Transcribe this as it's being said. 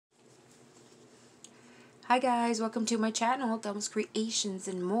Hi guys, welcome to my channel, Thelma's Creations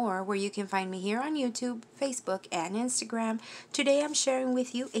and More, where you can find me here on YouTube, Facebook, and Instagram. Today I'm sharing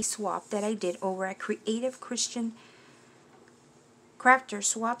with you a swap that I did over at Creative Christian Crafter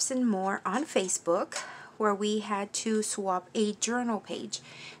Swaps and More on Facebook, where we had to swap a journal page.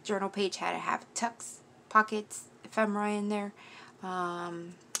 Journal page had to have tucks, pockets, ephemera in there,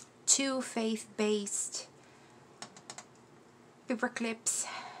 two faith-based paper clips,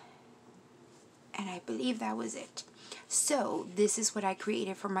 and I believe that was it. So this is what I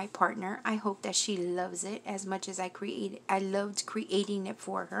created for my partner. I hope that she loves it as much as I loved creating it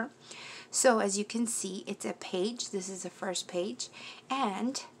for her. So as you can see, it's a page. This is the first page,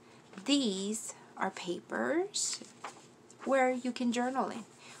 and these are papers where you can journal in.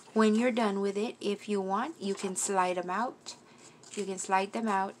 When you're done with it, if you want, you can slide them out. You can slide them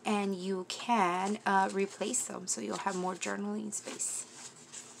out and you can replace them, so you'll have more journaling space.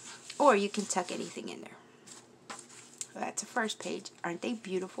 Or you can tuck anything in there. So that's the first page. Aren't they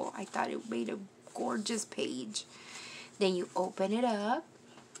beautiful? I thought it made a gorgeous page. Then you open it up.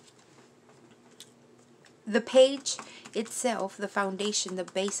 The page itself, the foundation, the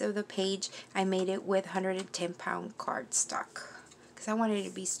base of the page, I made it with 110-pound cardstock because I wanted it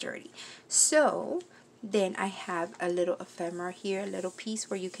to be sturdy. So then I have a little ephemera here, a little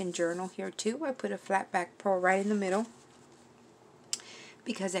piece where you can journal here too. I put a flat back pearl right in the middle,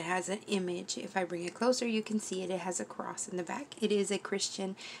 because it has an image. If I bring it closer, you can see it. It has a cross in the back. It is a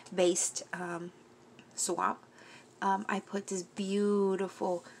Christian-based swap. I put this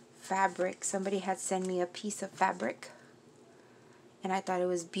beautiful fabric. Somebody had sent me a piece of fabric, and I thought it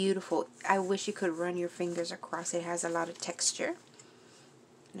was beautiful. I wish you could run your fingers across. It has a lot of texture.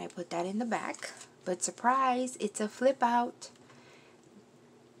 And I put that in the back. But surprise, it's a flip out.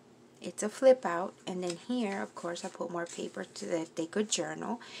 It's a flip out, and then here, of course, I put more paper so that they could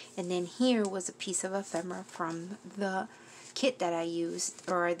journal. And then here was a piece of ephemera from the kit that I used,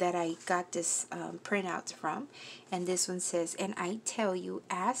 or that I got this printout from. And this one says, "And I tell you,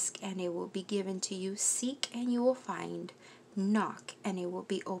 ask and it will be given to you, seek and you will find, knock and it will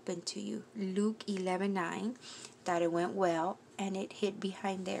be open to you." Luke 11:9. Thought it went well, and it hid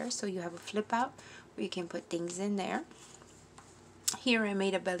behind there, so you have a flip out where you can put things in there. Here I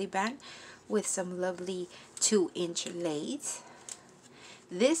made a belly band with some lovely 2-inch lace.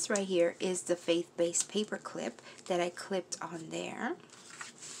 This right here is the faith-based paper clip that I clipped on there.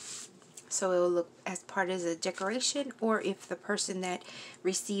 So it will look as part of the decoration, or if the person that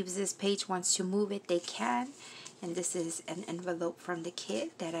receives this page wants to move it, they can. And this is an envelope from the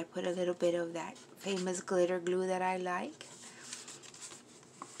kit that I put a little bit of that famous glitter glue that I like.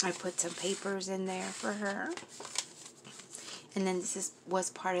 I put some papers in there for her. And then this was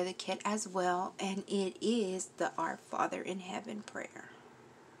part of the kit as well, and it is the Our Father in Heaven prayer.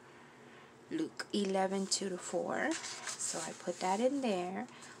 Luke 11:2-4. So I put that in there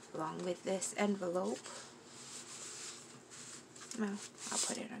along with this envelope. Well, I'll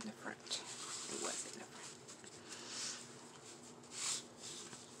put it on the front. It was in the front.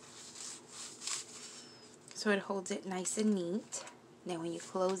 So it holds it nice and neat. Then when you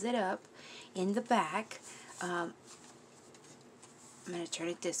close it up in the back, I'm going to turn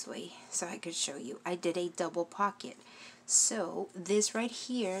it this way so I could show you. I did a double pocket. So this right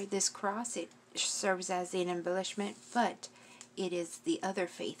here, this cross, it serves as an embellishment, but it is the other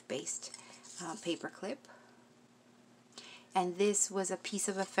faith-based paper clip. And this was a piece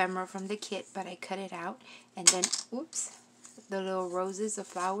of ephemera from the kit, but I cut it out. And then, oops, the little roses, the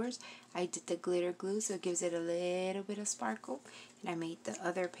flowers, I did the glitter glue, so it gives it a little bit of sparkle. And I made the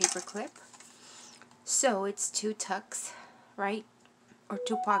other paper clip. So it's 2 tucks, right? Or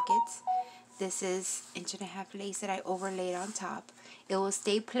 2 pockets. This is 1.5 inch lace that I overlaid on top. It will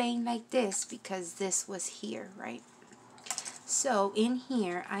stay plain like this because this was here, right? So in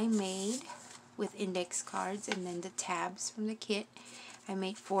here I made, with index cards and then the tabs from the kit, I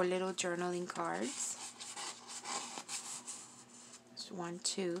made 4 little journaling cards. So 1,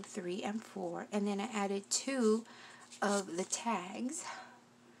 2, 3, and 4. And then I added 2 of the tags.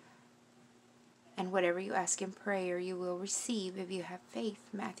 And whatever you ask in prayer, you will receive if you have faith.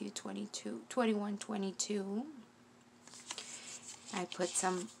 Matthew 21:22. I put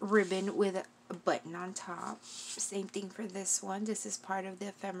some ribbon with a button on top. Same thing for this one. This is part of the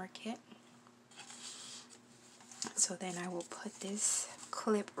ephemera kit. So then I will put this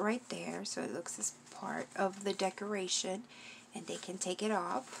clip right there so it looks as part of the decoration, and they can take it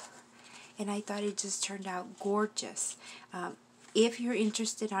off. And I thought it just turned out gorgeous. If you're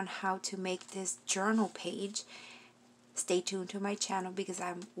interested on how to make this journal page, stay tuned to my channel because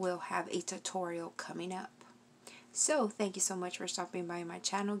I will have a tutorial coming up. So, thank you so much for stopping by my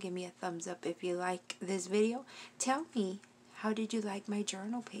channel. Give me a thumbs up if you like this video. Tell me, how did you like my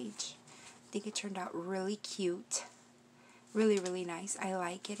journal page? I think it turned out really cute. Really, really nice. I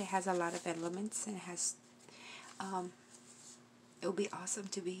like it. It has a lot of elements and it has, it'll be awesome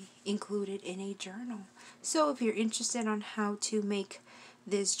to be included in a journal. So, if you're interested on how to make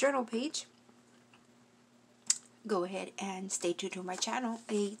this journal page, go ahead and stay tuned to my channel.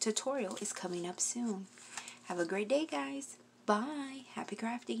 A tutorial is coming up soon. Have a great day, guys. Bye. Happy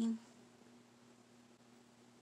crafting.